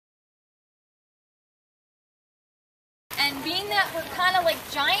And being that we're kind of like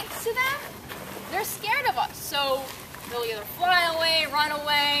giants to them, they're scared of us. So they'll either fly away, run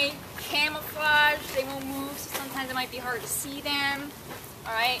away, camouflage, they won't move, so sometimes it might be hard to see them.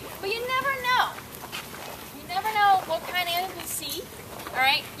 Alright? But you never know. You never know what kind of animals you see.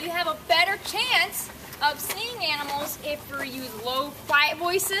 Alright? You have a better chance of seeing animals if we use low, quiet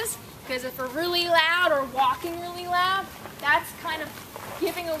voices, because if we're really loud or walking really loud, that's kind of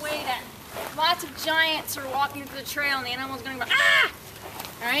giving away that lots of giants are walking through the trail and the animal's going to go, ah!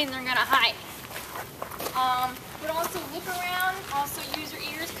 Alright, and they're going to hide. But also look around, also use your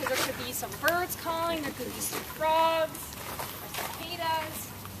ears, because there could be some birds calling, there could be some frogs, or cicadas,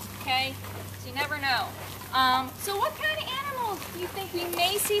 okay? So you never know. So what kind of animals do you think we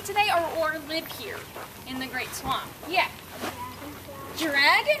may see today or live here in the Great Swamp? Yeah.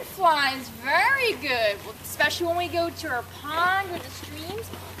 Dragonflies, very good. Especially when we go to our pond or the streams,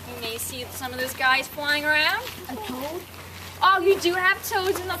 we may see some of those guys flying around. A toad? Oh, you do have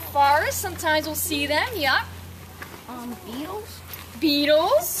toads in the forest. Sometimes we'll see them, yep. Beetles?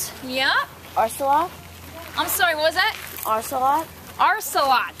 Beetles, yep. Ocelot? I'm sorry, what was that? Ocelot?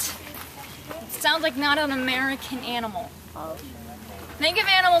 Ocelot. It sounds like not an American animal. Oh. Think of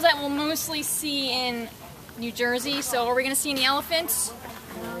animals that we'll mostly see in New Jersey. So are we going to see any elephants?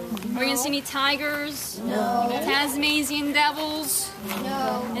 No. Are we going to see any tigers? No. Tasmanian devils?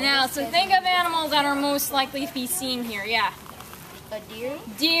 No. No, so think of animals that are most likely to be seen here, yeah. A deer?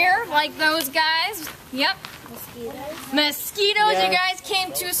 Deer, like those guys. Yep. Mosquitoes? Mosquitoes, Yes. You guys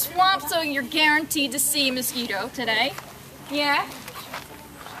came to a swamp, so you're guaranteed to see a mosquito today. Yeah.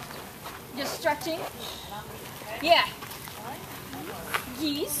 Just stretching. Yeah.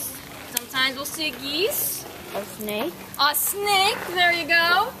 Geese. Sometimes we'll see geese. A snake? A snake, there you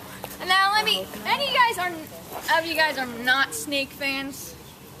go. And now any of you guys are not snake fans?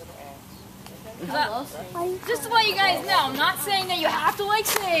 Just to let you guys know, I'm not saying that you have to like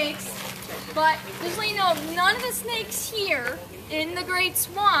snakes, but just to let you know, none of the snakes here in the Great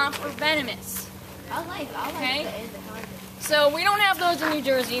Swamp are venomous. I like Okay. So we don't have those in New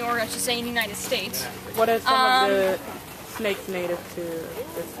Jersey, or I should say in the United States. What are some of the snakes native to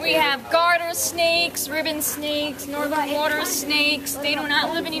this We have garter snakes, ribbon snakes, northern water snakes. They do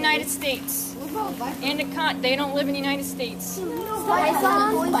not live in the United States. They don't live in the United States.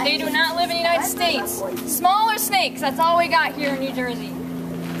 They do not live in the United States. Smaller snakes, that's all we got here in New Jersey.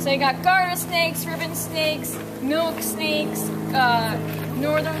 So you got garter snakes, ribbon snakes, milk snakes,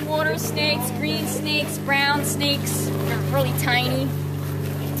 northern water snakes, green snakes, brown snakes. They're really tiny.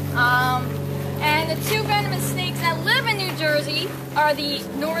 And the two venomous snakes that live in New Jersey are the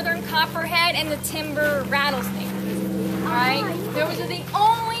northern copperhead and the timber rattlesnake. Alright? Those are the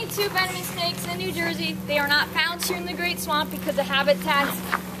only two venomous snakes in New Jersey. They are not found here in the Great Swamp because the habitat's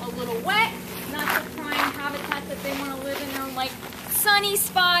a little wet. Not the prime habitat that they want to live in. They're like sunny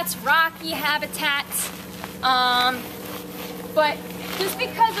spots, rocky habitats. But just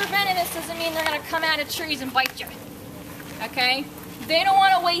because they're venomous doesn't mean they're going to come out of trees and bite you. Okay? They don't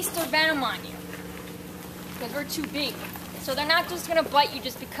want to waste their venom on you because we're too big. So they're not just going to bite you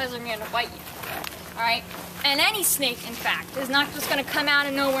just because they're going to bite you. Alright? And any snake, in fact, is not just going to come out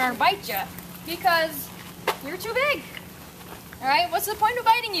of nowhere and bite you because you're too big. Alright? What's the point of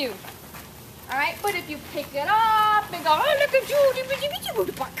biting you? Alright? But if you pick it up and go, oh, look at you.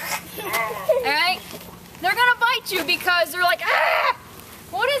 Alright? They're going to bite you because they're like, ah!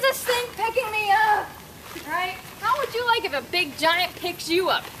 What is this thing picking me up? Alright? How would you like if a big giant picks you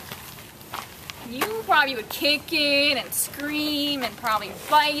up? You probably would kick it and scream and probably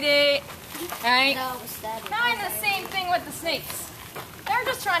bite it. Alright? Kind of the same thing with the snakes. They're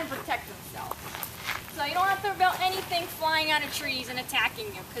just trying to protect themselves. So you don't have to worry about anything flying out of trees and attacking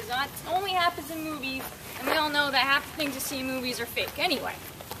you, because that only happens in movies, and we all know that half the things you see in movies are fake anyway.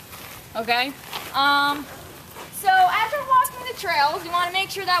 Okay? So as we're walking the trails, you want to make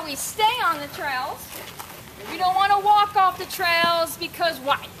sure that we stay on the trails. You don't want to walk off the trails because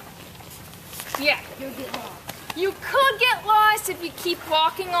why? Yeah. You'll get lost. You could get lost if you keep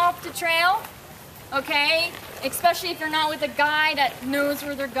walking off the trail, okay? Especially if you're not with a guy that knows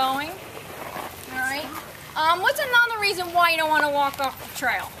where they're going, all right? What's another reason why you don't want to walk off the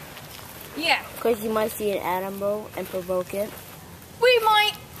trail? Yeah. Because you might see an animal and provoke it. We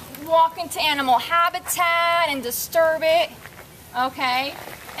might walk into animal habitat and disturb it, okay?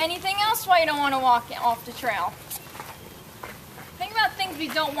 Anything else why you don't want to walk off the trail? Think about things we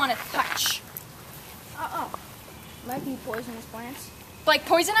don't want to touch. Might be poisonous plants. Like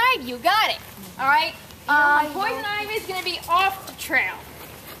poison ivy, you got it. All right. Poison ivy is going to be off the trail.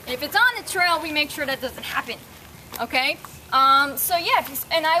 If it's on the trail, we make sure that doesn't happen. Okay. So yeah,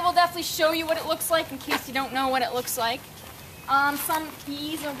 and I will definitely show you what it looks like in case you don't know what it looks like. Some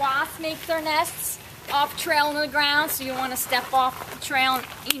bees and wasps make their nests off trail in the ground, so you want to step off the trail and,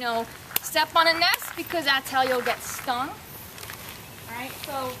 you know, step on a nest because that's how you'll get stung. Alright,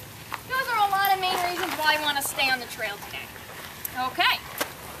 so those are a lot of main reasons why you want to stay on the trail today. Okay,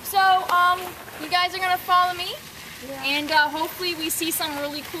 so you guys are going to follow me, and hopefully we see some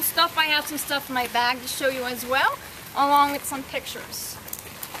really cool stuff. I have some stuff in my bag to show you as well, along with some pictures.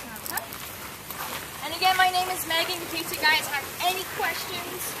 Okay. And again, my name is Megan, in case you guys have any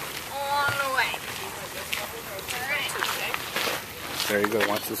questions along the way. Alright. There you go.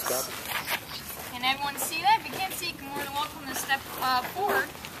 Watch this step. Can everyone see that? If you can't see, you're more than welcome to step forward.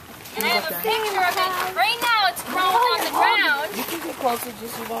 And I have a picture of it. Right now it's growing on the ground. You can get closer,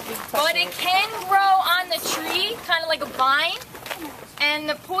 just you won't be touching But it can grow on the tree, kind of like a vine. And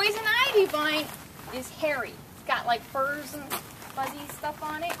the poison ivy vine is hairy. It's got like furs and fuzzy stuff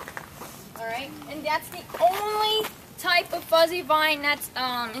on it. Alright, and that's the only type of fuzzy vine that's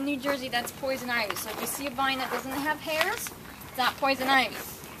in New Jersey that's poison ivy. So if you see a vine that doesn't have hairs, it's not poison ivy.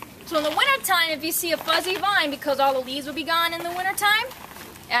 So in the wintertime, if you see a fuzzy vine, because all the leaves will be gone in the wintertime,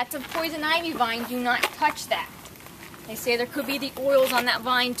 that's a poison ivy vine. Do not touch that. They say there could be the oils on that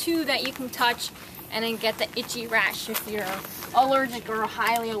vine too that you can touch and then get the itchy rash if you're allergic or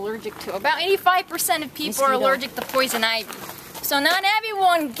highly allergic to. About 85% of people are allergic to poison ivy. So not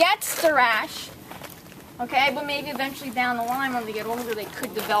everyone gets the rash, okay, but maybe eventually down the line when they get older they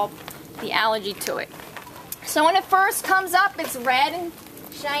could develop the allergy to it. So when it first comes up, it's red and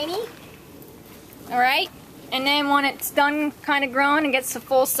shiny, alright? And then when it's done kind of growing and gets to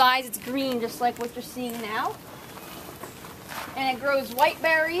full size, it's green, just like what you're seeing now. And it grows white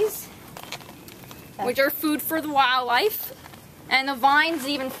berries, which are food for the wildlife. And the vine's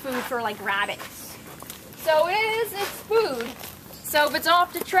even food for like rabbits. So it's food. So if it's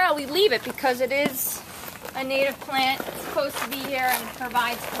off the trail, we leave it because it is a native plant. It's supposed to be here and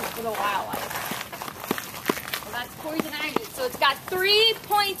provides food for the wildlife. So that's poison ivy. So it's got 3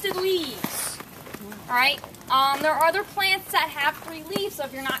 pointed leaves. Alright? There are other plants that have 3 leaves, so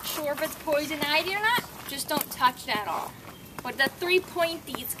if you're not sure if it's poison ivy or not, just don't touch that at all. But the 3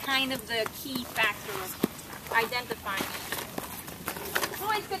 pointy is kind of the key factor of identifying it. It's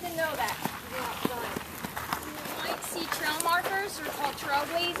always good to know that. You might see trail markers, they're called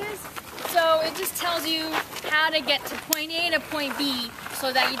trailblazers. So it just tells you how to get to point A to point B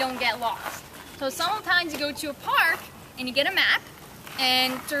so that you don't get lost. So sometimes you go to a park and you get a map,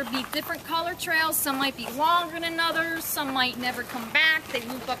 and there'll be different color trails. Some might be longer than others, some might never come back. They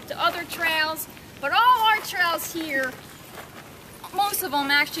loop up to other trails. But all our trails here, most of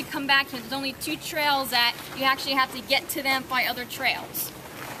them actually come back to, there's only 2 trails that you actually have to get to them by other trails.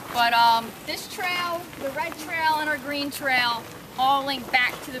 But this trail, the red trail, and our green trail all link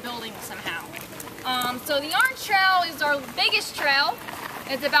back to the building somehow. So the orange trail is our biggest trail.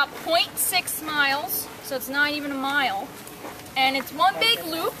 It's about 0.6 miles, so it's not even a mile. And it's one big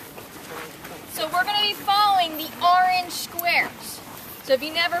loop. So we're going to be following the orange squares. So if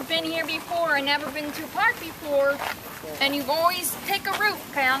you've never been here before and never been to a park before, and you've always take a route,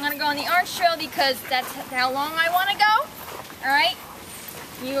 okay, I'm going to go on the orange trail because that's how long I want to go, alright?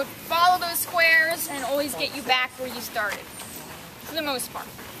 You follow those squares and always get you back where you started, for the most part.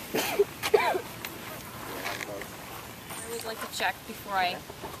 I always like to check before I...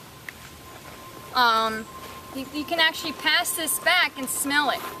 You can actually pass this back and smell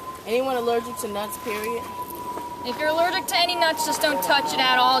it. Anyone allergic to nuts, period? If you're allergic to any nuts, just don't touch it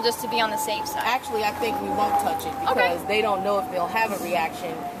at all, just to be on the safe side. Actually, I think we won't touch it because they don't know if they'll have a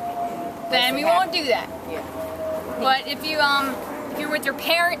reaction. Then we won't do that. Yeah. But if you're with your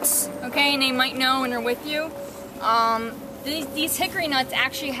parents, okay, and they might know and they're with you, these hickory nuts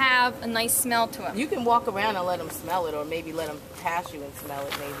actually have a nice smell to them. You can walk around and let them smell it, or maybe let them pass you and smell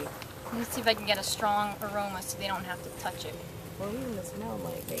it, maybe. Let me see if I can get a strong aroma so they don't have to touch it. Well, even the smell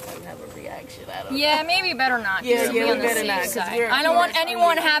might make them have a reaction. I don't know. Yeah, maybe better not. Yeah, we better not. I don't want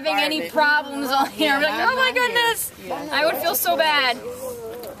anyone having any problems on here. Like, oh my goodness, I would feel so bad.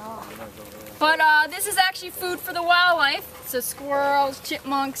 But this is actually food for the wildlife. So squirrels,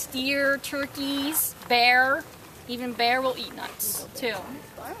 chipmunks, deer, turkeys, bear. Even bear will eat nuts too.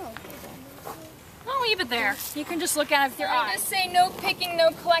 I'll leave it there. You can just look at it with your eyes. I just say no picking, no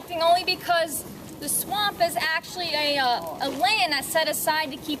collecting, only because the swamp is actually a land that's set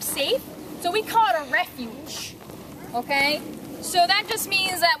aside to keep safe. So we call it a refuge, okay? So that just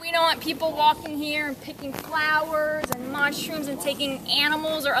means that we don't want people walking here and picking flowers and mushrooms and taking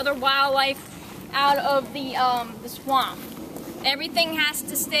animals or other wildlife out of the swamp. Everything has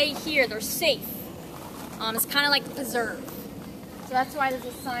to stay here. They're safe. It's kind of like a preserve. So that's why there's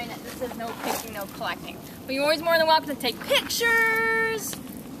a sign that this says no picking, no collecting. But you're always more than welcome to take pictures.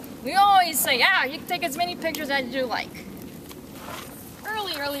 We always say, yeah, you can take as many pictures as you like.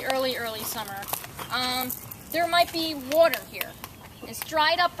 Early summer. There might be water here. It's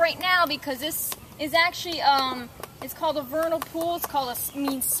dried up right now because this is actually, it's called a vernal pool. It's called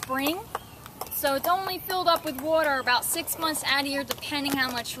means spring. So it's only filled up with water about 6 months out of the year, depending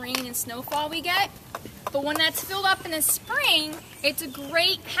how much rain and snowfall we get. But when that's filled up in the spring, it's a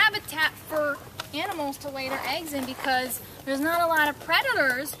great habitat for animals to lay their eggs in because there's not a lot of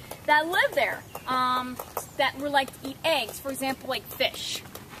predators that live there that would like to eat eggs. For example, like fish.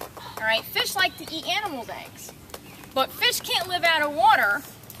 All right, fish like to eat animals' eggs, but fish can't live out of water,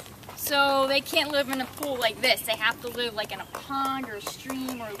 so they can't live in a pool like this. They have to live like in a pond or a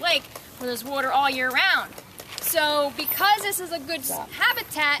stream or a lake where there's water all year round. So because this is a good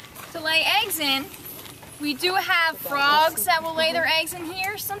habitat to lay eggs in, we do have frogs that will lay their eggs in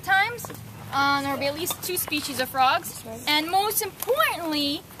here sometimes. There will be at least 2 species of frogs. And most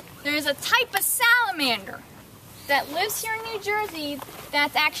importantly, there's a type of salamander that lives here in New Jersey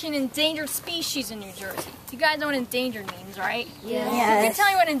that's actually an endangered species in New Jersey. You guys know what endangered means, right? Yeah. Let me tell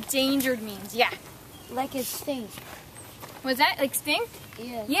you what endangered means. Yeah. Like extinct. Was that extinct?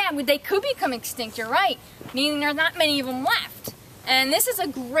 Yeah. Yeah, but they could become extinct, you're right. Meaning there's not many of them left. And this is a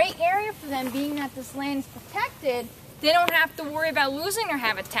great area for them, being that this land is protected. They don't have to worry about losing their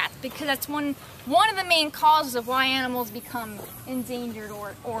habitats because that's one of the main causes of why animals become endangered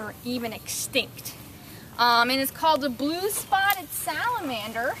or even extinct. And it's called the blue-spotted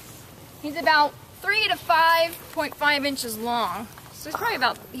salamander. He's about 3 to 5.5 inches long. So it's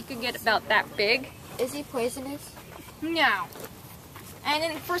probably he could get about that big. Is he poisonous? No. And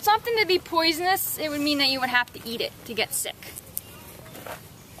then for something to be poisonous, it would mean that you would have to eat it to get sick.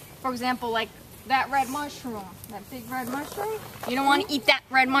 For example, like that red mushroom, that big red mushroom. You don't want to eat that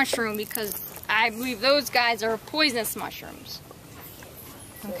red mushroom because I believe those guys are poisonous mushrooms.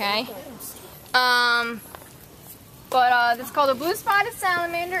 Okay? But it's called a blue-spotted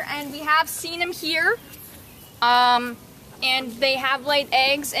salamander, and we have seen them here. And they have laid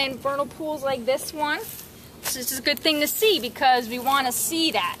eggs in vernal pools like this one. So this is a good thing to see because we want to see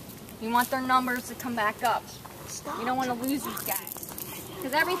that. We want their numbers to come back up. We don't want to lose these guys.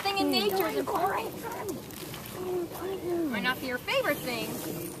 Because everything in nature is important. Might not be your favorite thing,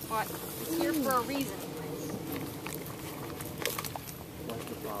 but it's here for a reason.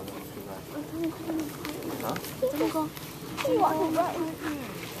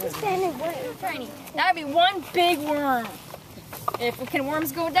 That'd be one big worm. Can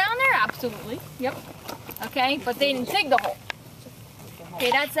worms go down there? Absolutely. Yep. Okay, but they didn't dig the hole.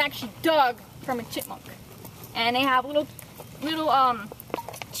 Okay, that's actually dug from a chipmunk. And they have little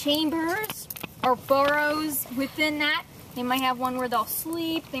chambers or burrows within that. They might have one where they'll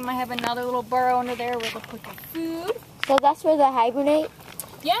sleep. They might have another little burrow under there where they'll put their food. So that's where they hibernate?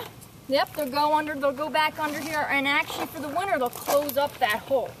 Yeah. Yep, they'll go back under here, and actually for the winter they'll close up that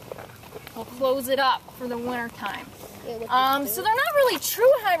hole. They'll close it up for the winter time. So they're not really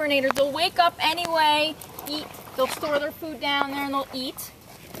true hibernators. They'll wake up anyway, eat. They'll store their food down there and they'll eat.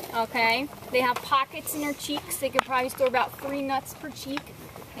 Okay, they have pockets in their cheeks. They could probably store about 3 nuts per cheek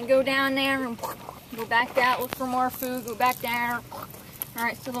and go down there and go back out, look for more food, go back down. All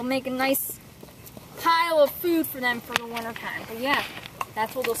right, so they'll make a nice pile of food for them for the winter time. But yeah,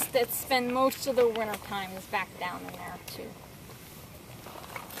 that's where they'll spend most of their winter time is back down in there too.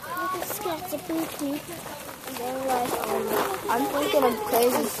 I'm thinking of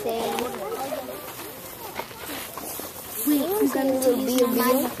crazy things.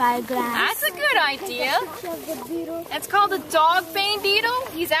 That's a good idea. It's called a dogbane beetle.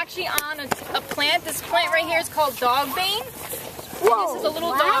 He's actually on a plant. This plant right here is called dogbane. This is a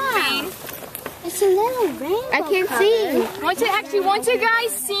little dogbane. It's a little rainbow. I can't see. Once you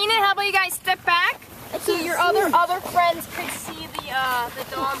guys seen it, how about you guys step back so your other friends could see the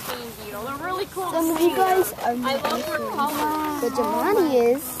dogbane beetle. They're really cool. Some of you guys are I love their colors. But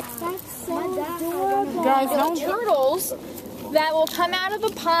Jamani is. Guys, no turtles that will come out of the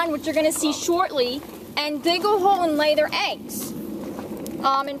pond, which you're going to see shortly, and dig a hole and lay their eggs.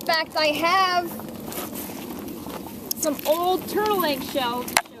 In fact, I have some old turtle egg shells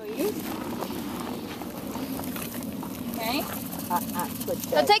to show you. Okay.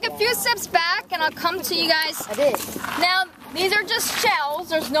 So take a few steps back, and I'll come to you guys. I did. Now, these are just shells.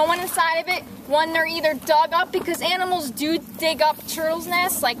 There's no one inside of it. One, they're either dug up because animals do dig up turtles'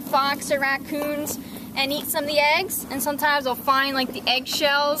 nests, like fox or raccoons, and eat some of the eggs. And sometimes they'll find like the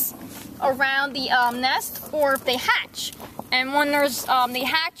eggshells around the nest, or if they hatch. And when they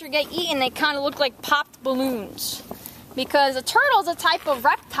hatch or get eaten, they kind of look like popped balloons. because a turtle is a type of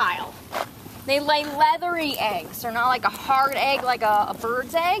reptile. They lay leathery eggs. They're not like a hard egg like a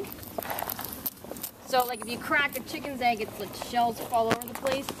bird's egg. So like if you crack a chicken's egg, it's like shells fall over the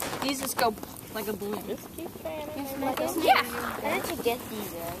place. These just go like a balloon. Yeah. Where did you get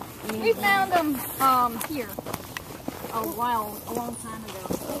these eggs? We found them here a long time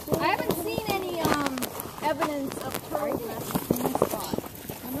ago. I haven't seen any evidence of turtle nests in this spot.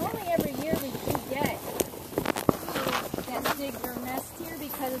 Normally every year we do get dig their nest here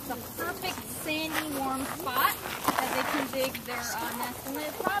because it's a perfect sandy, warm spot that they can dig their nest, and they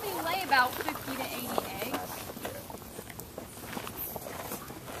probably lay about 50 to 80 eggs.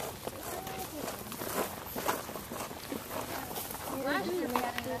 Last year we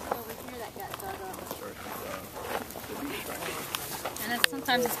had a nest over here that got dug up. And that's,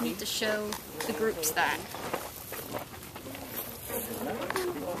 sometimes it's neat to show the groups that.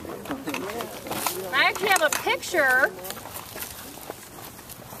 I actually have a picture.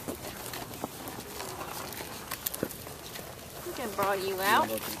 I can draw you out.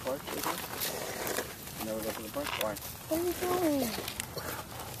 Never go to the park, did you? Never go to the park? Why? Where are you going?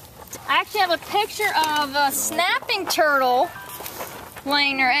 I actually have a picture of a snapping turtle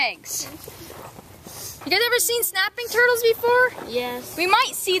laying their eggs. You guys ever seen snapping turtles before? Yes. We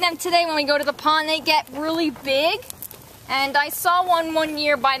might see them today when we go to the pond. They get really big. And I saw one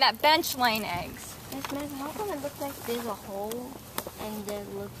year by that bench laying eggs. Yes, ma'am. How come it looks like there's a hole and there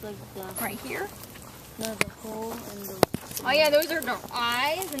looks like the... Right here? No, the hole and the... Oh yeah, those are their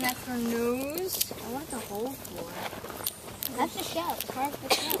eyes and that's their nose. I want the hole for it. That's the shell. That's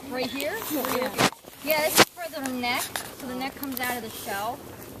the shell. Right here? Yeah. Yeah, this is for their neck. So the neck comes out of the shell.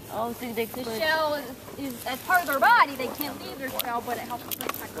 Oh, so they The shell is as part of their body. They can't leave their shell, but it helps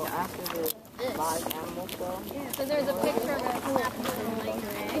protect them. After the live animal cell. Yeah, so there's a picture of a snapping turtle laying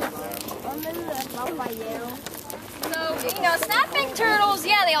their eggs. So, you know, snapping turtles,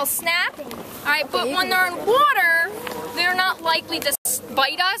 yeah, they'll snap. Alright, but when they're in water, they're not likely to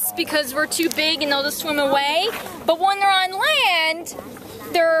bite us because we're too big and they'll just swim away. But when they're on land,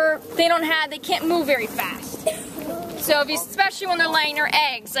 they can't move very fast. So, especially when they're laying their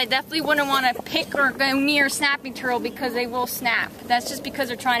eggs, I definitely wouldn't want to pick or go near a snapping turtle because they will snap. That's just because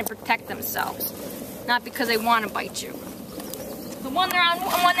they're trying to protect themselves, not because they want to bite you. But when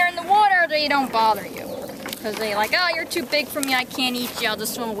they're in the water, they don't bother you because they're like, oh, you're too big for me, I can't eat you, I'll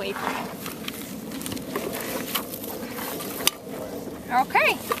just swim away from you.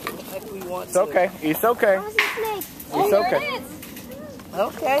 Okay. It's okay. It's okay. Oh, It's there okay. it is.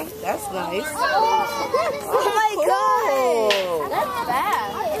 Okay, that's nice. Oh my god! That's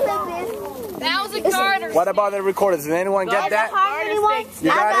bad. That was a garter. What about the recorders? Did anyone get that? You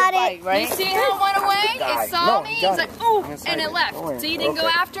got it? You see how it went away? It saw me, it's like, oh, It's and like, it left. oh, So you didn't go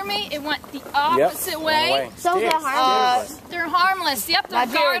okay. after me, it went the opposite way. So they're harmless. They're harmless. Yep, they're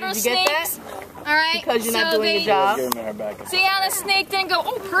Nigeria, garter did you get that? snakes. Alright, Because you're not so doing your job. Give me her back. See how the snake didn't go,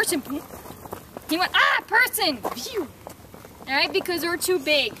 oh, person. He went, ah, person. Phew. Alright, because they're too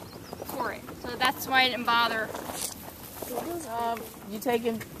big for it. So that's why I didn't bother. You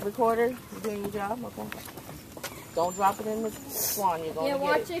taking recorder? You doing your job? Okay. Don't drop it in the pond. You're going Yeah, to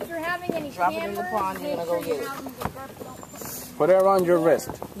watch get it. if you're having any Drop it cameras, in the pond, you're make gonna go sure get you it. have them to burp. Put it around your wrist.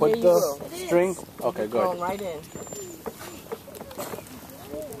 Put Yeah, you the will. string. Okay, Going good. right in.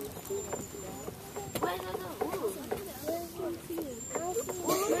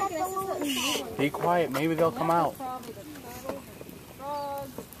 Be quiet. Maybe they'll come out. Probably the turtle, frogs.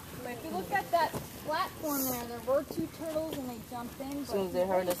 But if you look at that platform there were two turtles and they jumped in. As soon as they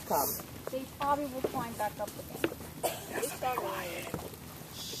heard us come. They probably will climb back up again.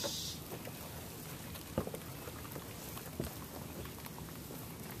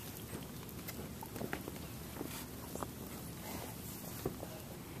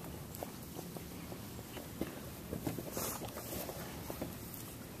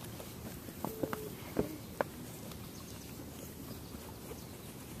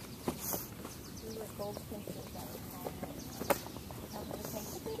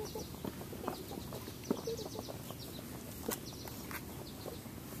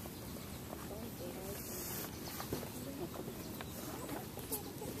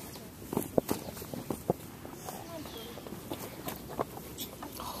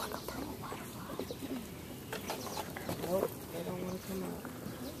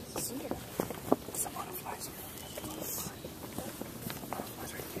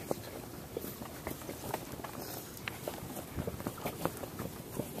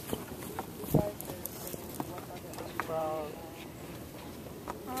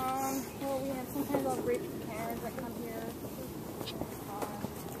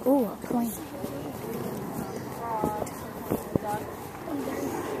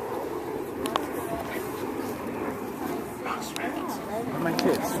 My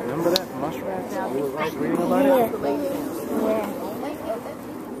kids, remember that? Mushrats? We were like reading about it? Yeah.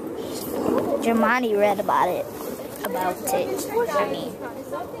 Germani read about it. I mean.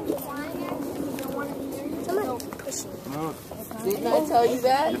 Didn't I tell you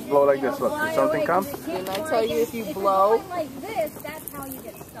that? Just blow like this, look. If something comes? Didn't I tell you if you blow? Like this, that's how you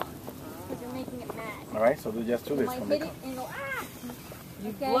get stuck. Because you're making it mad. Alright, so they just do this when they Hit come. it and go, ah! You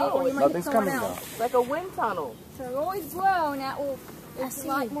Okay, blow or you it. might Nothing's hit someone coming else. It's like a wind tunnel. So you always blow, and that will, it's a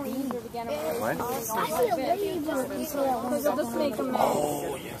lot more easier to get them away. Right? Because it'll just make them mad.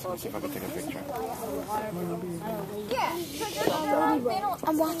 Oh, yes. Let me see if I can take a picture. Yeah, because they don't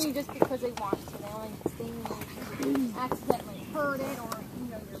sting you just because they want to. They only sting you if you accidentally hurt it, or, you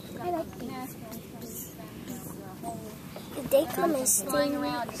know, you've got a mask on. Did they come and Flying sting?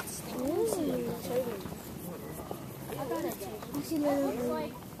 around just to sting you. In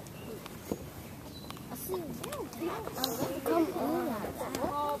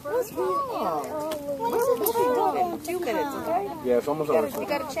a few minutes, okay? Yeah, it's almost over. You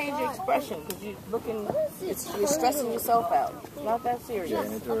gotta change your expression because you're looking, you're stressing yourself out. It's not that serious. Yeah, you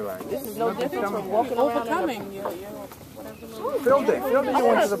need to relax. This is no different from walking around in a... Field day. Field day, you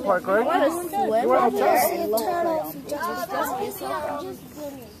went to the park, right? You went outside.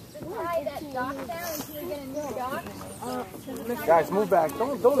 Guys, move back.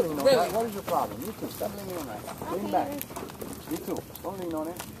 Don't lean on that. What is your problem? You too. Stop leaning on that. Lean back. You too. Don't lean on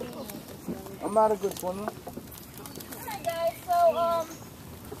it. I'm not a good swimmer. Alright guys, so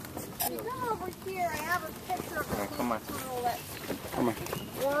if you come over here, I have a picture of the come on. turtle that Come on.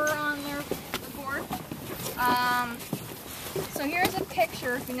 were on their board. So here's a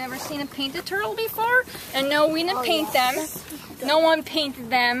picture if you've never seen a painted turtle before. And no, we didn't paint them. No one painted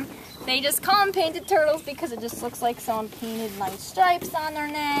them. They just call them painted turtles because it just looks like someone painted nice stripes on their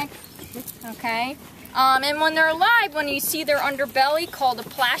neck. Okay. And when they're alive, when you see their underbelly called a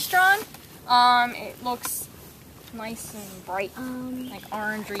plastron, it looks nice and bright, like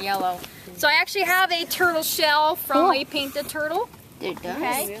orange or yellow. So I actually have a turtle shell from a painted turtle.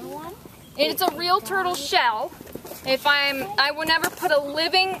 Okay. It's a real turtle shell. I would never put a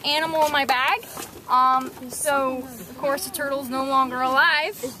living animal in my bag. So of course the turtle's no longer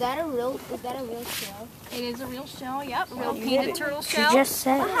alive. Is that a real shell? It is a real shell, yep, a real painted turtle shell. You just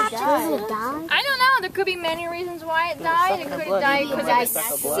said it died. I don't know. There could be many reasons why it died. It could have died because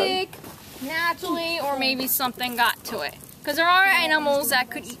it was sick, naturally, or maybe something got to it. Because there are animals that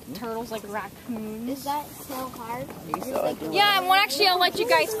could eat turtles, like raccoons. Is that so hard? Yeah, and actually I'll let you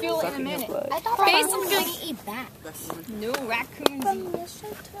guys feel it in a minute. I thought Basically, eat bats. no, raccoons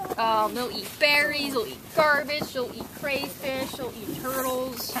they'll eat berries, they'll eat garbage, they'll eat crayfish, they'll eat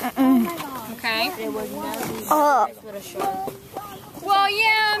turtles. Okay? Well,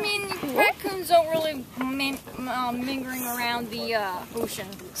 yeah, I mean, raccoons don't really mingling around the ocean,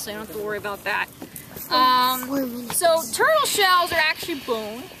 so you don't have to worry about that. So turtle shells are actually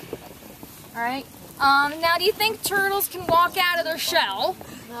bone. Alright? Now, do you think turtles can walk out of their shell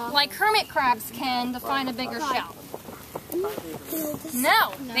like hermit crabs can to find a bigger shell?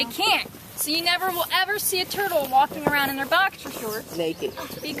 No, they can't. So you never will ever see a turtle walking around in their boxer shorts. Naked.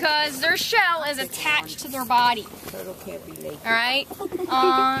 Because their shell is attached to their body. Turtle can't be naked. Alright?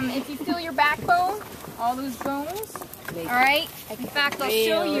 If you feel your backbone, all those bones, alright? In fact, I'll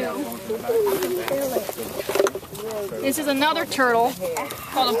show you. This is another turtle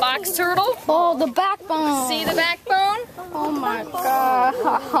called a box turtle. Oh, the backbone. See the backbone? Oh my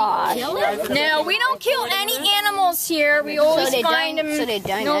god. No, we don't kill any animals here. We always find them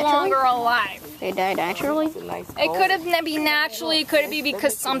no longer alive. They die naturally? It could have been naturally, it could be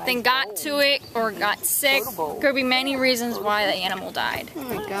because something got to it or got sick. Could be many reasons why the animal died. Oh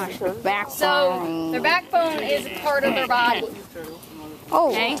my gosh, their backbone. So their backbone is a part of their body.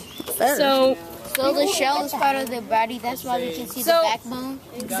 Oh, Okay? So the shell is part of their body, that's why we can see the backbone?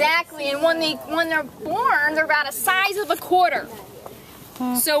 Exactly, and when they're born, they're about the size of a quarter.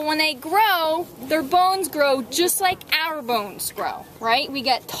 So when they grow, their bones grow just like our bones grow, right? We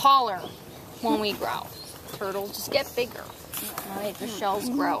get taller when we grow. Turtles just get bigger, right? Their shells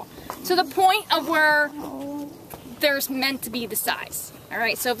grow. To the point of where they're meant to be the size. All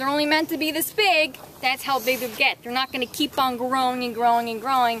right, so if they're only meant to be this big, that's how big they'll get. They're not going to keep on growing and growing and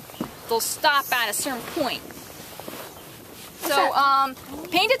growing. They'll stop at a certain point. So,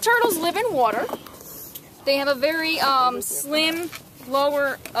 painted turtles live in water. They have a very slim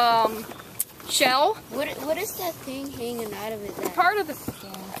lower shell. What is that thing hanging out of it? Part of the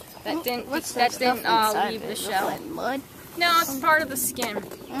skin that didn't leave the shell. Mud? No, it's part of the skin.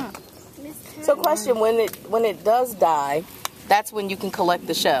 So question, when it does die, that's when you can collect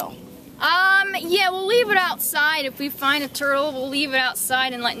the shell. Yeah, we'll leave it outside. If we find a turtle, we'll leave it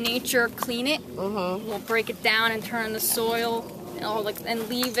outside and let nature clean it. We'll break it down and turn the soil and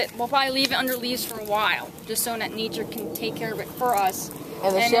leave it. We'll probably leave it under leaves for a while, just so that nature can take care of it for us.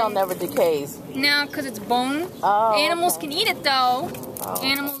 And the shell never decays? No, because it's bone. Oh, Animals can eat it though.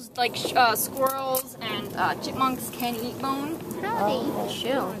 Animals like squirrels and chipmunks can eat bone. How do they eat the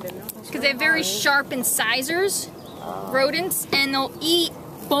shell? Because they have very sharp incisors, rodents, and they'll eat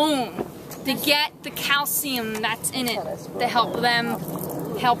bone to get the calcium that's in it to help them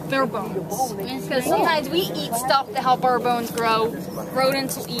help their bones. Because sometimes we eat stuff to help our bones grow.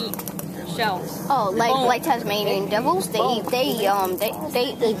 Rodents will eat shells. Oh, like Tasmanian devils, they eat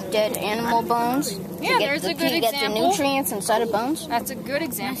the dead animal bones. Yeah, there's a good to get the example. nutrients inside of bones. That's a good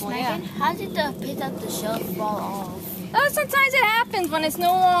example. Yeah. How did the pick up the shell fall off? Sometimes it happens when it's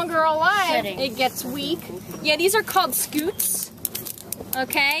no longer alive. Shedding. It gets weak. Yeah, these are called scutes.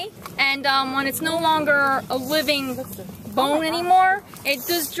 Okay, and when it's no longer a living bone anymore, it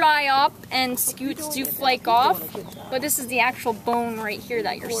does dry up and scutes do flake off. But this is the actual bone right here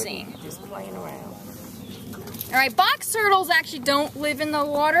that you're seeing. All right, box turtles actually don't live in the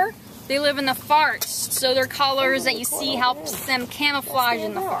water. They live in the forest, so their colors that you see helps them camouflage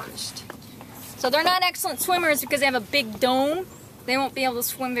in the forest. So they're not excellent swimmers because they have a big dome. They won't be able to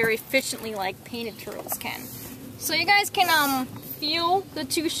swim very efficiently like painted turtles can. So you guys can feel the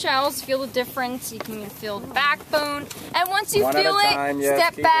two shells, feel the difference. You can feel the backbone. And once you feel it,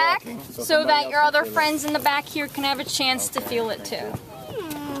 step back so that your other friends in the back here can have a chance to feel it too.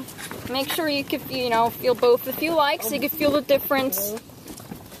 Make sure you can, feel both if you like, so you can feel the difference.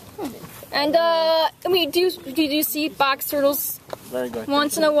 And you do see box turtles Very good.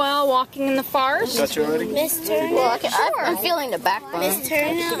 once in a while walking in the forest. Got you already? Miss Turner, I'm feeling the backbone. Miss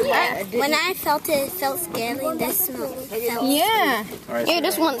Turner, when I felt it, it felt scary. This felt Yeah. Yeah,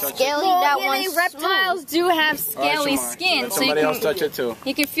 this one's scaly, Well, that yeah, one's reptiles do have scaly Shamar, skin, let so you somebody else can, touch it too.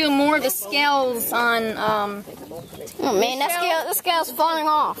 you can feel more of the scales on. Oh man, the scale's falling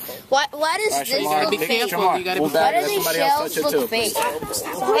off. What is Alright, this? Shamar, be careful, you gotta be move back, Why let do these somebody else shells touch it look too. fake?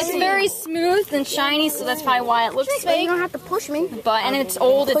 It's very smooth and shiny, so that's probably why it looks You fake. don't have to push me. But and it's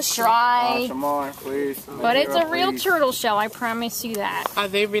old, it's dry, Shamar, please. but it's a real turtle shell. I promise you that. Are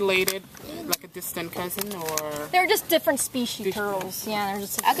they related, like a distant cousin, or? They're just different species turtles. Yeah, they're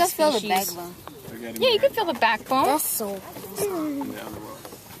just I different can feel the species. backbone. Yeah, you can feel the backbone. That's so.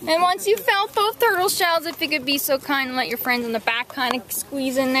 And once you felt both turtle shells, if you could be so kind and let your friends in the back kind of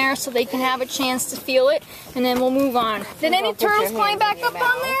squeeze in there so they can have a chance to feel it, and then we'll move on. Did any turtles climb back up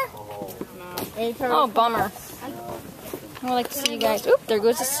on there? Oh, bummer. I'd like to see you guys. Oop, there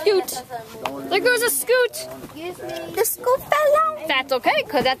goes a scoot. There goes a scoot. The scoop fell out. That's okay,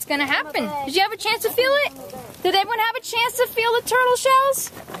 because that's going to happen. Did you have a chance to feel it? Did everyone have a chance to feel the turtle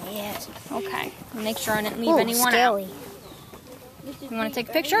shells? Yes. Okay. Make sure I didn't leave anyone out. You want to take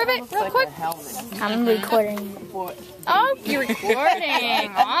a picture of it real quick? I'm recording. Oh, you're recording.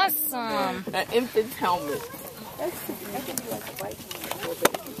 Awesome. An infant's helmet.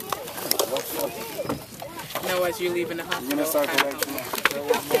 No, as you're leaving the hospital. You're gonna start collecting.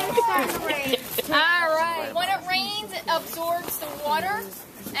 Alright, when it rains, it absorbs the water.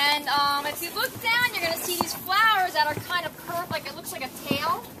 And if you look down, you're going to see these flowers that are kind of curved, like it looks like a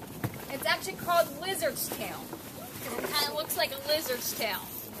tail. It's actually called lizard's tail. It kind of looks like a lizard's tail.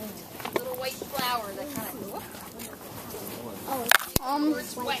 Little white flower that kind of...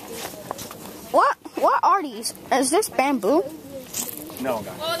 What are these? Is this bamboo? No,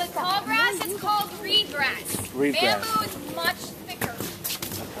 guys. Well, the tall grass is called reed grass. Reed grass. Bamboo is much thicker.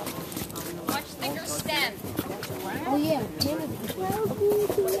 Much thicker stem. Oh yeah.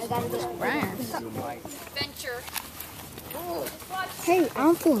 Venture. Hey, I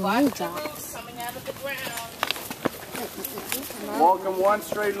don't feel raindrops. Roots coming out of the ground. Walk in one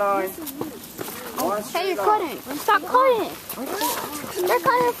straight line. One Hey, straight you're line. cutting. Stop cutting. They're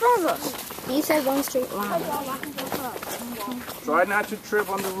cutting in front of us. You said one straight line. Try not to trip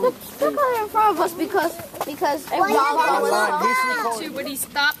on the roots. They're cutting in front of us because Too, but he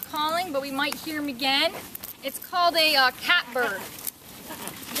stopped calling, but we might hear him again. It's called a catbird.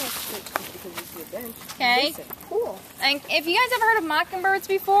 Okay. Cool. And if you guys ever heard of mockingbirds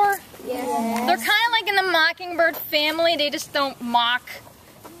before, Yeah. they're kind of like in the mockingbird family. They just don't mock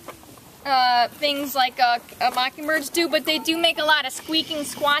things like mockingbirds do, but they do make a lot of squeaking,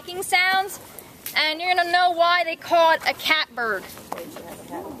 squawking sounds. And you're gonna know why they call it a catbird.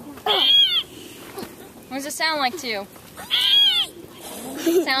 What does it sound like to you?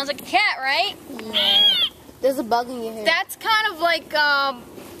 Sounds like a cat, right? Yeah. There's a bug in your hair. That's kind of like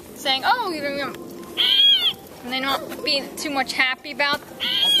saying, oh, and they're not being too much happy about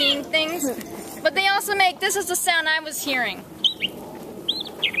seeing things. But they also make, this is the sound I was hearing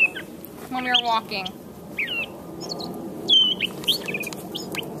when we were walking.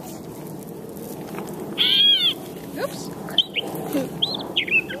 Oops.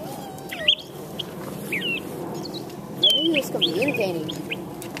 He was communicating.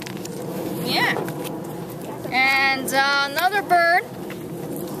 Yeah. And another bird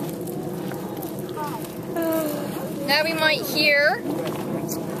that we might hear.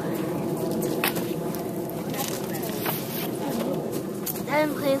 I've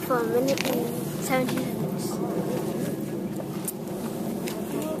been playing for a minute and 17 minutes.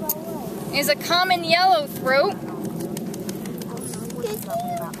 Is a common yellow throat.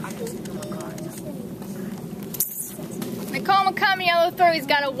 They call him a common yellow throat. He's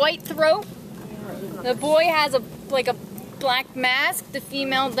got a white throat. The boy has a black mask. The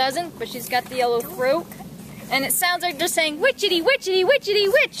female doesn't, but she's got the yellow throat. And it sounds like they're saying witchity, witchity, witchity,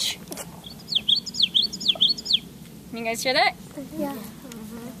 witch. You guys hear that? Yeah.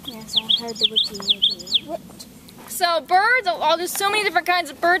 Yes, I heard the witchy witch. So birds, there's so many different kinds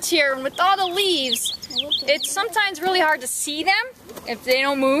of birds here, and with all the leaves, it's sometimes really hard to see them if they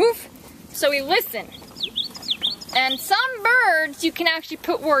don't move. So we listen. And some birds you can actually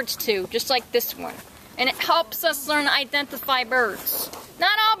put words to, just like this one. And it helps us learn to identify birds.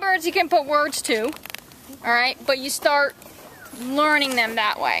 Not all birds you can put words to, all right? But you start learning them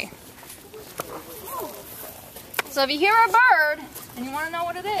that way. So if you hear a bird and you want to know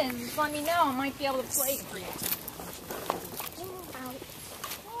what it is, just let me know. I might be able to play it for you.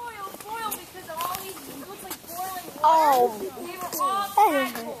 Boil, because all these, it looks like boiling water. Oh. They were all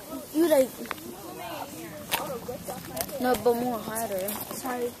tackled. You like, Who made it here? no, but more harder.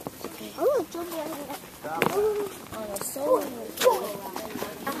 Sorry. Oh,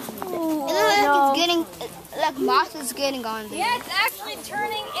 No. It's getting, like moss is getting on there. Yeah, it's actually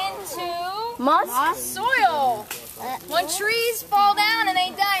turning into Moss? soil. When trees fall down and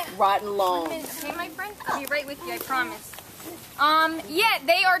they die. Rotten long. Okay, my friend? I'll be right with you, I promise. Yeah,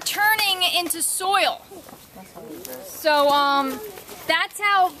 they are turning into soil. So, that's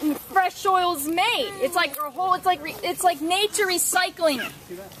how fresh soil is made. It's like it's like nature recycling it.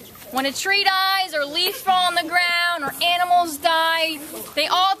 When a tree dies, or leaves fall on the ground, or animals die, they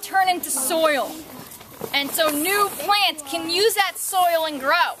all turn into soil. And so new plants can use that soil and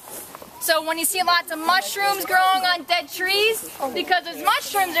grow. So when you see lots of mushrooms growing on dead trees, because those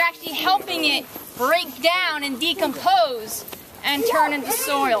mushrooms are actually helping it break down and decompose and turn into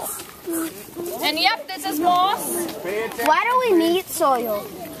soil. And yep, this is moss. Why do we need soil?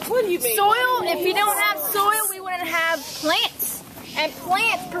 What do you mean? Soil, if we don't have soil, we wouldn't have plants. And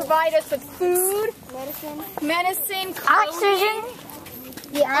plants provide us with food, medicine, Oxygen?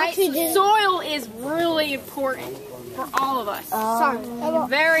 Yeah, right? oxygen. Soil is really important for all of us.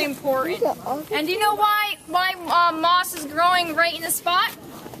 Very important. And do you know why moss is growing right in the spot?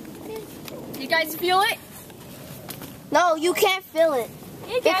 You guys feel it? No, you can't feel it.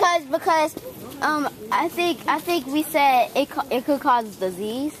 You can. Because I think we said it could cause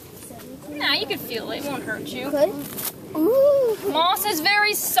disease. Nah, you can feel it. It won't hurt you. Could? Ooh. Moss is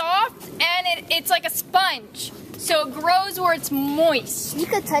very soft and it's like a sponge. So it grows where it's moist. You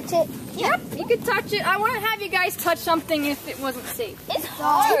could touch it. Yep, you could touch it. I wouldn't have you guys touch something if it wasn't safe. It's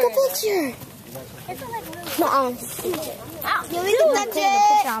hard. Take a picture. No, Ow. yeah, we can touch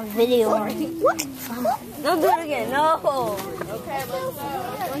it. On video. What? Don't do it again. No. Okay,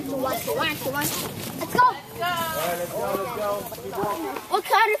 let's go. Let's go. What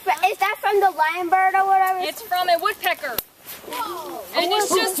kind of is that from the lion bird or whatever? It's from a woodpecker. And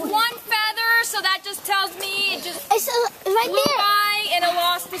it's just one feather, so that just tells me it just It's right flew there. by and it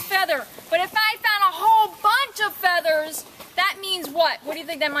lost its feather. But if I found a whole bunch of feathers, that means what? What do you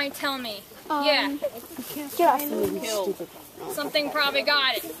think that might tell me? Yeah, Get off me, you stupid. something probably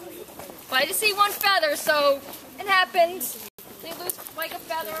got it. But I just see one feather, so it happens. They lose like a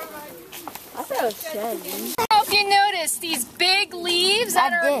feather. I thought it was shed. I don't know if you noticed these big leaves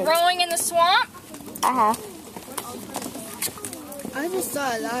that I are did. growing in the swamp. I have. I just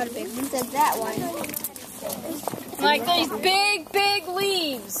saw a lot of big ones. That one. Like these big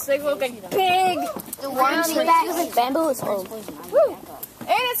leaves. They look like big. The ones that is like bamboo is old. Woo.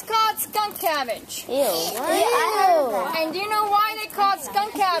 And it's called skunk cabbage. Ew. Yeah, And do you know why they call it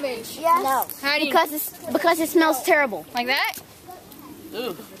skunk cabbage? Yes. No. How do you Because it smells terrible. like that?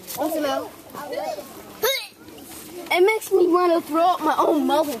 What's the smell? It makes me want to throw up my own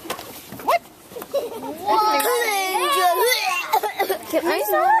mother. What? Can I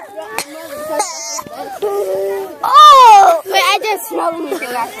smell it? Oh! Wait, I just smelled it.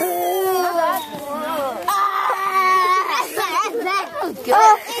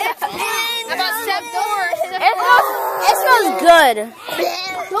 good. How about step 4? It smells good.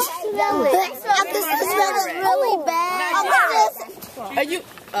 Don't smell it. This smells really bad. Are you?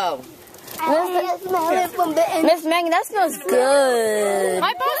 Oh. I smell it from the inside. Miss Megan, that smells good.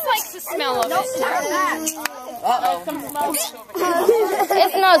 My boss likes the smell of it.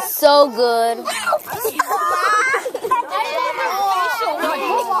 It smells so good.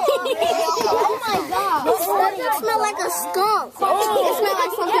 Oh my god. It doesn't smell like a skunk. It smells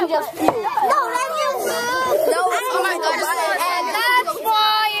like something just puked. No, that's your food. No, oh my god. And that's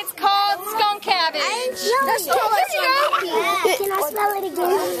why it's called skunk cabbage. That's Can I smell it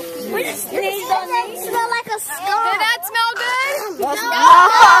again? It smell like a skunk. Did that smell good?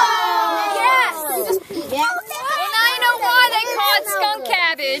 Yes. And I know why they call it skunk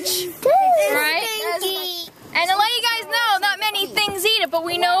cabbage. Right? And to let you guys know, not many things eat it, but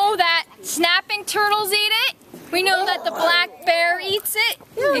we know that snapping turtles eat it. We know that the black bear eats it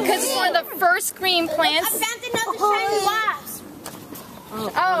because it's one of the first green plants. I found another shiny wasp.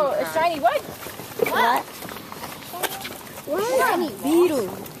 Oh, a shiny what? What? Shiny beetle.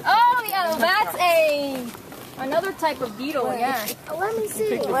 Oh, yeah, that's another type of beetle, yeah. Let me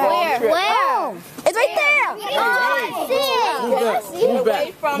see. Where? It's right there. Move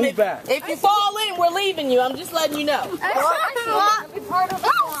back. From Move it. back. If you fall in, we're leaving you. I'm just letting you know.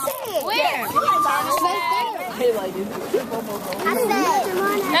 Where? Hey, lady.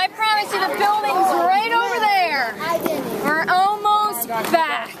 I promise you the building's right over there. We're almost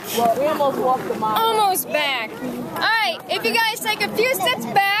back. Well, we almost walked the mile. Almost back. Alright, if you guys take a few steps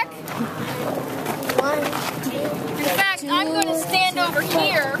back. In fact, I'm going to stand over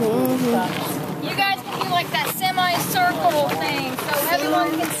here. You guys can do like that semicircle thing so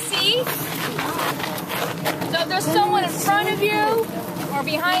everyone can see. So if there's someone in front of you or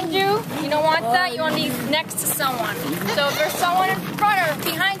behind you, you don't want that. You want to be next to someone. So if there's someone in front or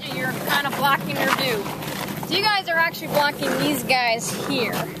behind you, you're kind of blocking your view. So you guys are actually blocking these guys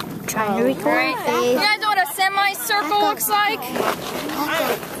here. Trying to record. Right. You guys know what a semicircle looks like?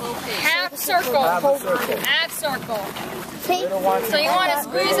 Half circle. Half circle. So you want to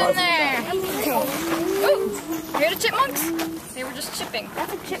squeeze in there. Ooh, hear the chipmunks? They were just chipping.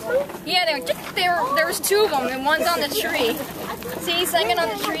 That's a chipmunk? Yeah, they were chip. There was 2 of them, and one's on the tree. See, he's hanging on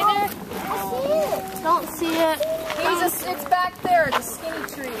the tree there. Don't see it. It's back there. It's a skinny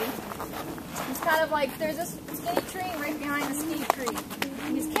tree. He's kind of like there's a skinny tree right behind the skinny tree.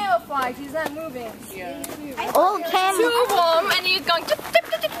 He's camouflaged. He's not moving. Yeah. Oh, 2 of them, and he's going chip, chip,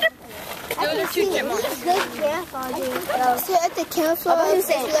 chip, chip, chip. Those are 2 chipmunks. Good camouflage. See at the camouflage.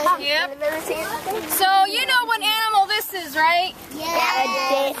 Yep. So you know what animal this is, right?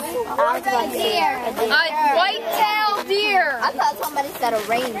 Yeah. A white-tailed deer. I thought somebody said a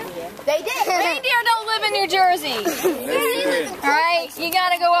reindeer. They did. Reindeer don't live in New Jersey. All right, you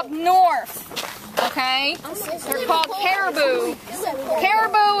got to go up north. Okay? They're called caribou.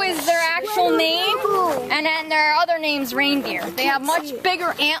 Caribou is their actual name, and then their other name's reindeer. They have much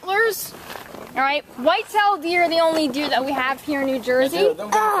bigger antlers. All right, white-tailed deer are the only deer that we have here in New Jersey.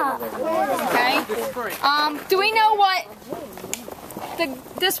 Okay. Do we know what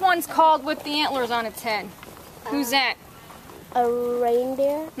this one's called with the antlers on its head? Who's that? A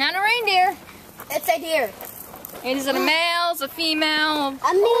reindeer? Not a reindeer. It's a deer. It is a male, it's a female.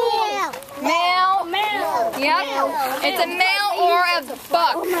 A male. Male. Yep. It's a male or a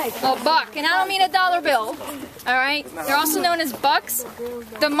buck. A buck. And I don't mean a dollar bill. Alright? They're also known as bucks.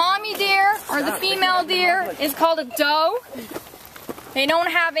 The mommy deer or the female deer is called a doe. They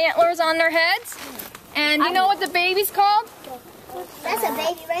don't have antlers on their heads. And you know what the baby's called? That's a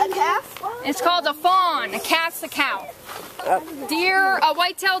baby reindeer. It's called a fawn. A calf's a cow. Deer,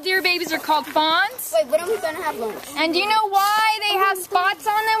 white-tailed deer babies are called fawns. Wait, when are we going to have lunch? And do you know why they have spots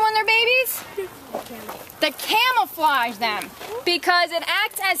on them when they're babies? To camouflage them. Because it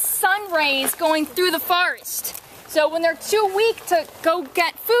acts as sun rays going through the forest. So when they're too weak to go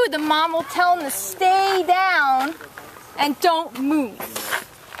get food, the mom will tell them to stay down and don't move.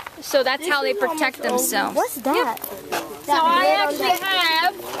 So that's how they protect themselves. What's that? So I actually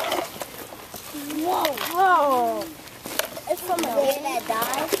have... Whoa. It's from a deer that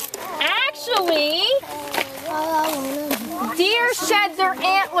died. Actually, deer shed their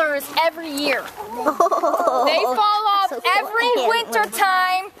antlers every year. They fall off every winter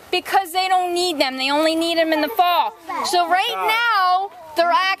time because they don't need them. They only need them in the fall. So right now, they're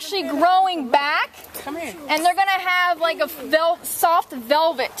actually growing back. And they're going to have like a soft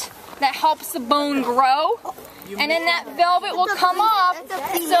velvet that helps the bone grow. And then that velvet will come off,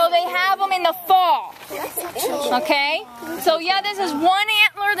 so they have them in the fall. Okay? So yeah, this is 1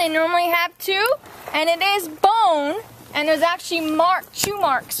 antler. They normally have 2. And it is bone, And there's actually chew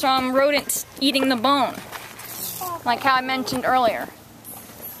marks from rodents eating the bone, like how I mentioned earlier.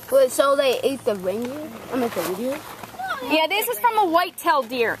 Wait, so they ate the reindeer? I mean, the reindeer? Yeah, this is from a white-tailed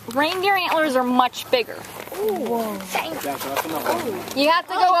deer. Reindeer antlers are much bigger. Whoa. You have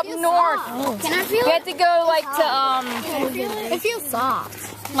to go up north. Can I feel You have to go like to it? It feels soft.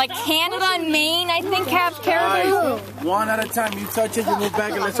 like Canada and Maine, I think, have caribou. One at a time. You touch it, you move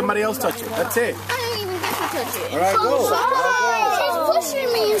back, and let somebody else touch it. That's it. I didn't even get to touch it. All right, go. She's pushing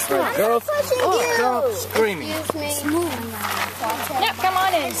me and stuff. Girls, pushing you. girls screaming. Excuse me. Yep, come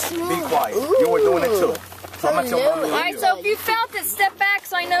on in. Be quiet. You were doing it too. So I'm not your mommy. All right, so if you felt it, step back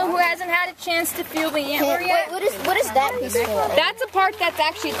so I know who hasn't had a chance to feel the antler yet. Wait, what is that piece for? That's a part that's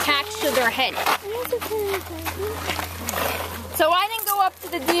actually attached to their head. So I didn't go up to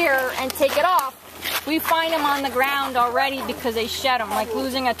the deer and take it off. We find them on the ground already because they shed them, like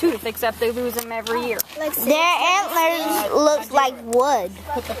losing a tooth, except they lose them every year. Their antlers look like wood.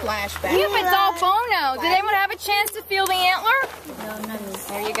 Put the flashback. Yeah, but it's all bone now. Did anyone have a chance to feel the antler? No.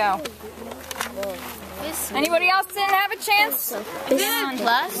 There you go. Anybody else didn't have a chance? It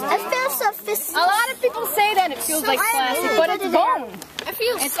feels sophisticated. A lot of people say that it feels like plastic, but it's bone.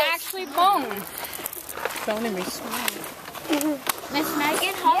 It's actually bone. Don't even smile. Miss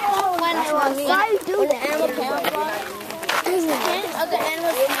Megan, when I was why do the animal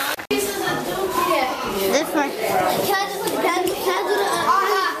different.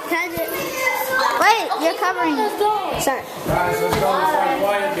 Wait, you're covering it. Sorry. Guys, let's go inside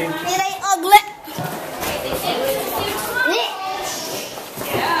quietly. It ain't ugly.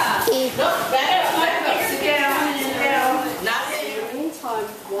 Meantime,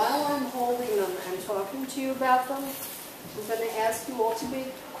 while I'm holding them and talking to you about them, I'm going to ask you all to be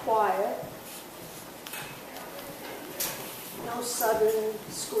quiet. No sudden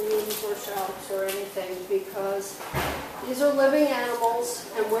screams or shouts or anything, because these are living animals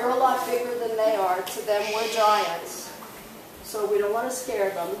and we're a lot bigger than they are. To them, we're giants. So we don't want to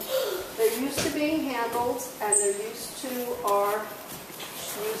scare them. They're used to being handled and they're used to our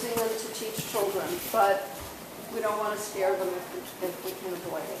using them to teach children, but we don't want to scare them if we can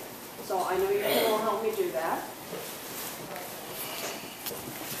avoid it. So I know you can all help me do that.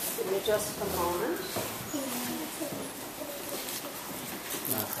 Give me just a moment.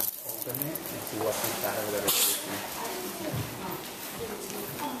 Open it and see what's inside of it.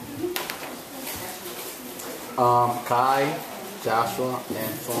 Kai, Joshua,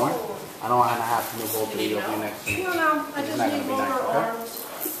 and Thorn. I don't want to have to move both of you over next to me. No, I It's just not need gonna be both nice, her okay? arms.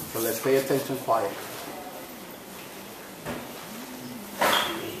 So let's pay attention quiet.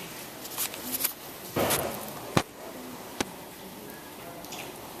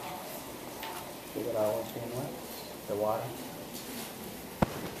 Figure out what's being wet. The water.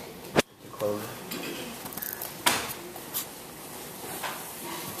 Your clothes.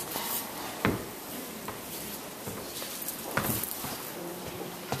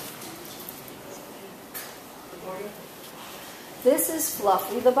 This is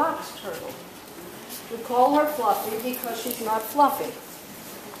Fluffy the box turtle. We call her Fluffy because she's not fluffy.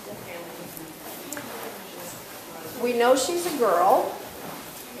 We know she's a girl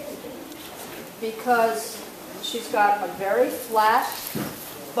because she's got a very flat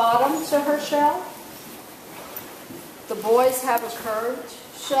bottom to her shell. The boys have a curved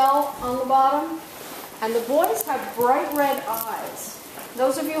shell on the bottom, and the boys have bright red eyes.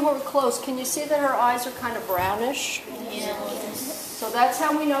 Those of you who are close, can you see that her eyes are kind of brownish? So that's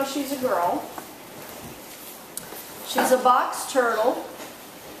how we know she's a girl. She's a box turtle.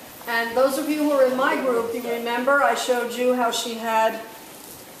 And those of you who are in my group, you remember I showed you how she had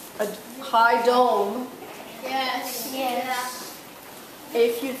a high dome. Yes. Yes.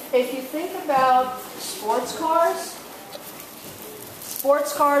 If you think about sports cars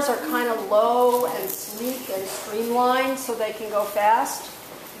are kind of low and sleek and streamlined so they can go fast.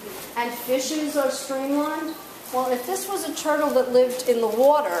 And fishes are streamlined. Well, if this was a turtle that lived in the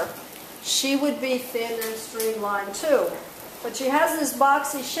water, she would be thin and streamlined too. But she has this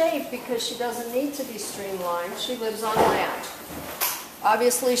boxy shape because she doesn't need to be streamlined. She lives on land.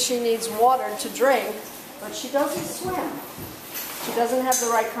 Obviously, she needs water to drink, but she doesn't swim. She doesn't have the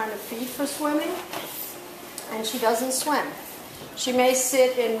right kind of feet for swimming, and she doesn't swim. She may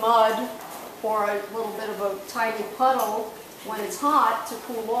sit in mud or a little bit of a tiny puddle when it's hot to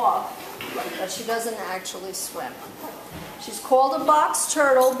cool off, but she doesn't actually swim. She's called a box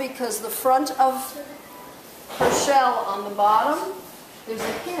turtle because the front of her shell on the bottom, there's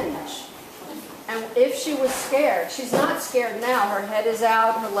a hinge. And if she was scared, she's not scared now. Her head is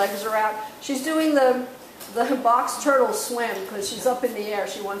out, her legs are out. She's doing the box turtle swim because she's up in the air.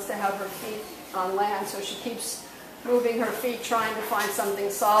 She wants to have her feet on land, so she keeps moving her feet trying to find something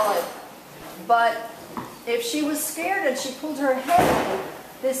solid. But if she was scared and she pulled her head in,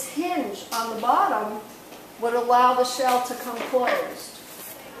 this hinge on the bottom would allow the shell to come closed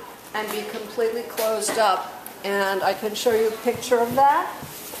and be completely closed up. And I can show you a picture of that.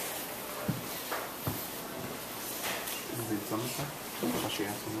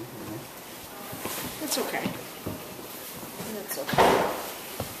 It's okay. It's okay.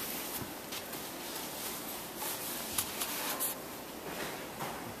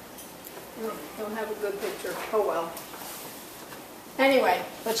 Don't have a good picture. Oh well. Anyway,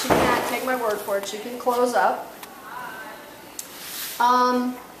 but she can, take my word for it, she can close up.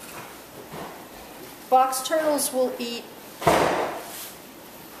 Box turtles will eat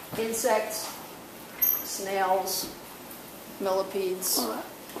insects, snails, millipedes,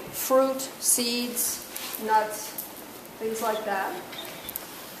 fruit, seeds, nuts, things like that.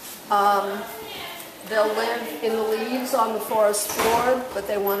 They'll live in the leaves on the forest floor, but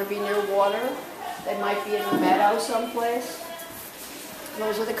they want to be near water. They might be in a meadow someplace.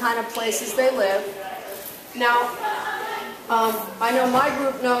 Those are the kind of places they live. Now, I know my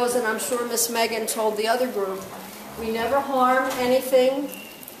group knows, and I'm sure Miss Megan told the other group, we never harm anything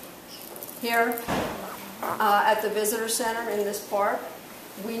here at the visitor center in this park.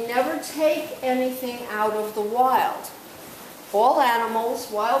 We never take anything out of the wild. All animals,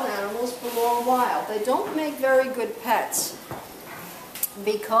 wild animals, belong wild. They don't make very good pets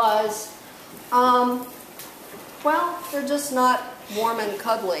because, well, they're just not warm and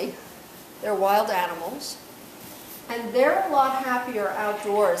cuddly. They're wild animals. And they're a lot happier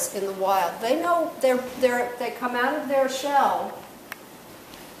outdoors in the wild. They know they come out of their shell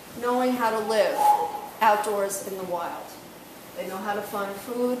knowing how to live outdoors in the wild. They know how to find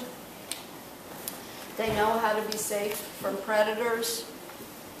food. They know how to be safe from predators.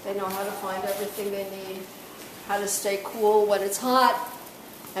 They know how to find everything they need. How to stay cool when it's hot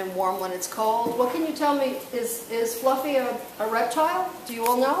and warm when it's cold. What can you tell me? Is Fluffy a reptile? Do you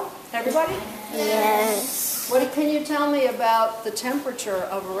all know? Everybody? Yes. What can you tell me about the temperature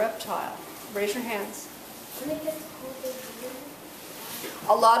of a reptile? Raise your hands.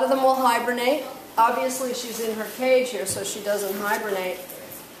 A lot of them will hibernate. Obviously, she's in her cage here, so she doesn't hibernate.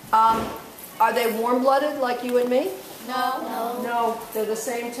 Are they warm-blooded like you and me? No. No, they're the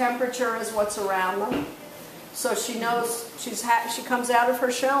same temperature as what's around them. So she knows, she comes out of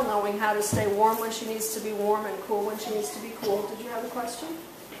her shell knowing how to stay warm when she needs to be warm and cool when she needs to be cool. Did you have a question?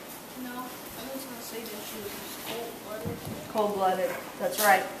 No, I was going to say that she was cold-blooded. Cold-blooded, that's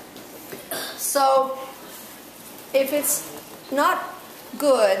right. So if it's not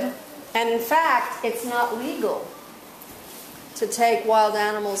good, and in fact it's not legal to take wild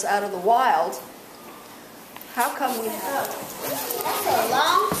animals out of the wild, how come we have? That's a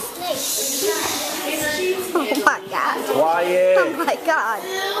long snake. Oh my God. Quiet. Oh my God.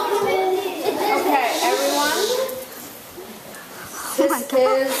 Okay, everyone. This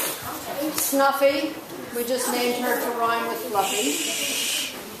is Snuffy. We just named her to rhyme with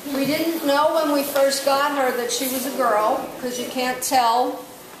Fluffy. We didn't know when we first got her that she was a girl, because you can't tell.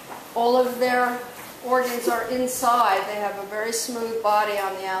 All of their organs are inside. They have a very smooth body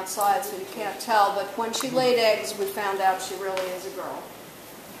on the outside, so you can't tell. But when she laid eggs, we found out she really is a girl.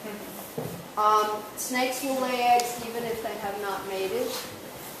 Snakes will lay eggs even if they have not mated.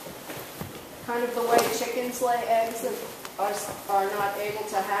 Kind of the way chickens lay eggs that are not able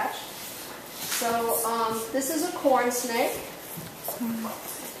to hatch. So this is a corn snake.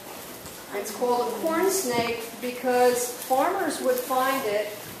 It's called a corn snake because farmers would find it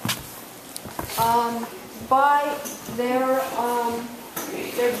by their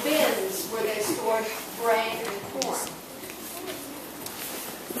bins where they stored grain and corn.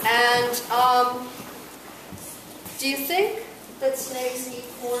 And do you think that snakes eat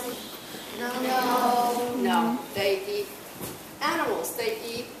corn? No. No, they eat animals. They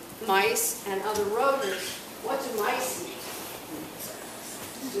eat mice and other rodents. What do mice eat?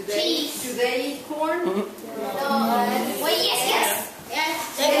 Do they eat corn? No. Wait, yes.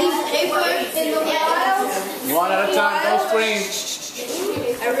 They eat paper in the wild? One at a time, don't scream.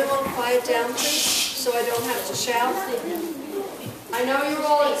 Everyone quiet down, please, so I don't have to shout. I know you're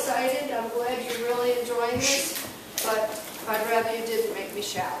all excited. I'm glad you're really enjoying this, but I'd rather you didn't make me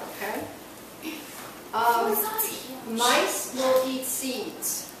shout, okay? Mice will eat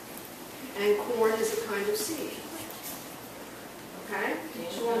seeds, and corn is a kind of seed. Okay?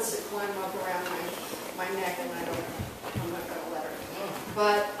 She wants to climb up around my neck, and I'm not going to let her.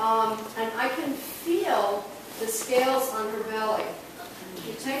 But, and I can feel the scales on her belly.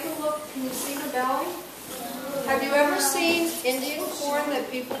 You take a look, can you see her belly? Have you ever seen Indian corn that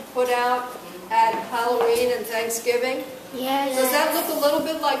people put out at Halloween and Thanksgiving? Yes. Does that look a little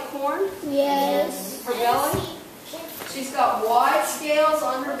bit like corn? Yes. Her belly? She's got wide scales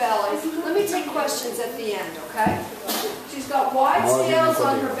on her belly. Let me take questions at the end, okay? She's got wide scales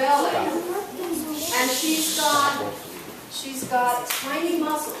on her belly, and she's got tiny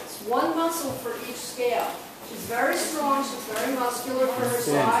muscles, one muscle for each scale. She's very strong, she's very muscular for her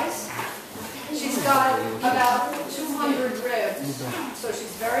size. She's got about 200 ribs, so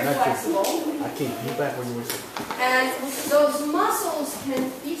she's very flexible. I can't. You back when you were sitting. And those muscles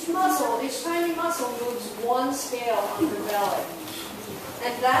each tiny muscle moves one scale on her belly.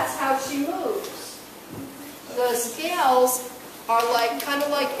 And that's how she moves. The scales are kind of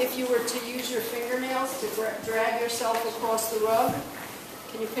like if you were to use your fingernails to drag yourself across the rug.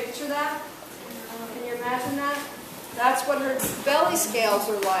 Can you picture that? Can you imagine that? That's what her belly scales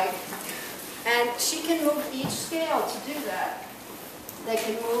are like. And she can move each scale to do that. They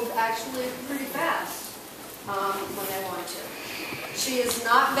can move actually pretty fast when they want to. She is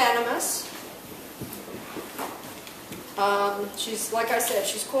not venomous. She's, like I said,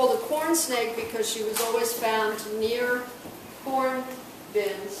 she's called a corn snake because she was always found near corn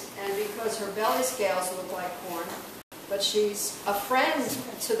bins and because her belly scales look like corn. But she's a friend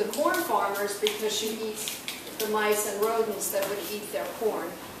to the corn farmers because she eats the mice and rodents that would eat their corn.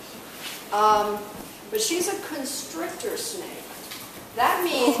 But she's a constrictor snake. That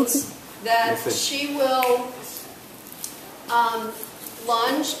means that she will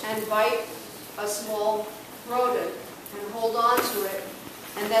lunge and bite a small rodent and hold on to it,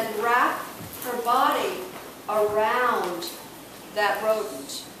 and then wrap her body around that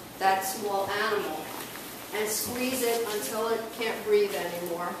rodent, that small animal, and squeeze it until it can't breathe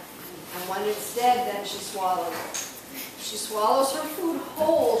anymore. And when it's dead, then she swallows it. She swallows her food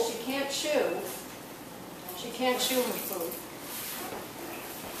whole. She can't chew. She can't chew her food.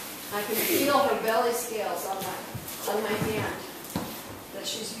 I can feel her belly scales on my hand, that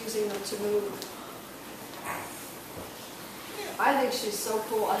she's using them to move. I think she's so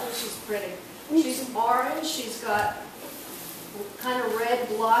cool. I think she's pretty. She's orange. She's got kind of red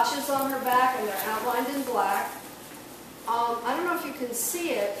blotches on her back, and they're outlined in black. I don't know if you can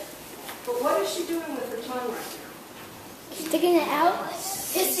see it, but what is she doing with her tongue right now? Sticking it out?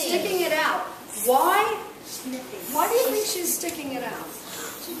 She's sticking it out. Why? Why do you think she's sticking it out?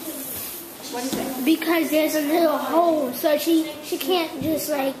 What do you think? Because there's a little hole, so she can't just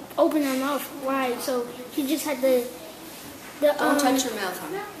like open her mouth wide. So she just had the Don't touch your mouth,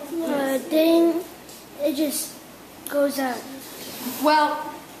 honey. thing. It just goes out. Well,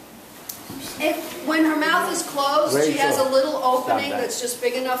 when her mouth is closed, she has a little opening that's just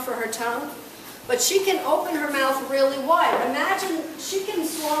big enough for her tongue. But she can open her mouth really wide. Imagine she can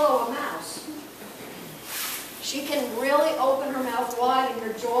swallow a mouse. She can really open her mouth wide and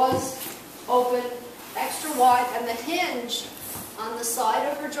her jaws open extra wide, and the hinge on the side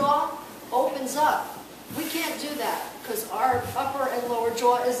of her jaw opens up. We can't do that because our upper and lower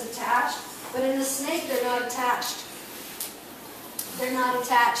jaw is attached, but in the snake they're not attached. They're not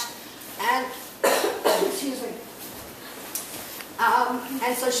attached. And, excuse me.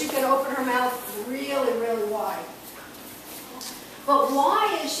 And so she can open her mouth really, really wide. But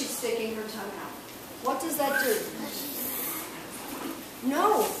why is she sticking her tongue out? What does that do?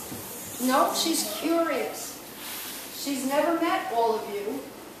 No. No, she's curious. She's never met all of you,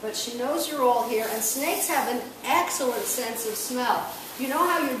 but she knows you're all here. And snakes have an excellent sense of smell. You know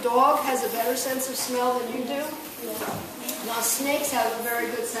how your dog has a better sense of smell than you do? Well, snakes have a very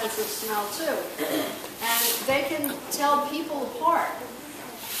good sense of smell too. And they can tell people apart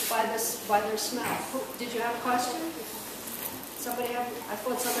by their smell. Did you have a question? I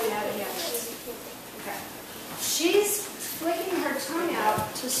thought somebody had a hand raised. Okay. She's flicking her tongue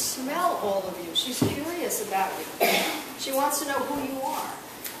out to smell all of you. She's curious about you. She wants to know who you are.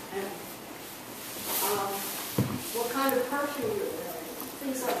 And what kind of perfume you're wearing.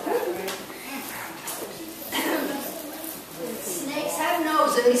 Things like that, right? Snakes have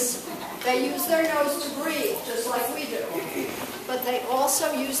noses. They use their nose to breathe, just like we do. But they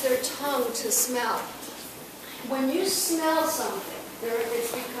also use their tongue to smell. When you smell something,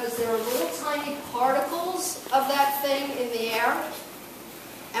 it's because there are little tiny particles of that thing in the air.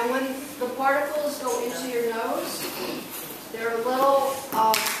 And when the particles go into your nose, there are little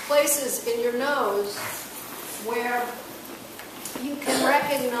places in your nose where you can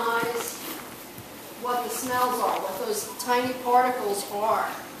recognize what the smells are, what those tiny particles are.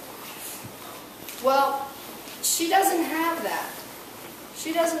 Well, she doesn't have that.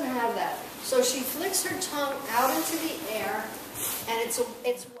 She doesn't have that. So she flicks her tongue out into the air, and it's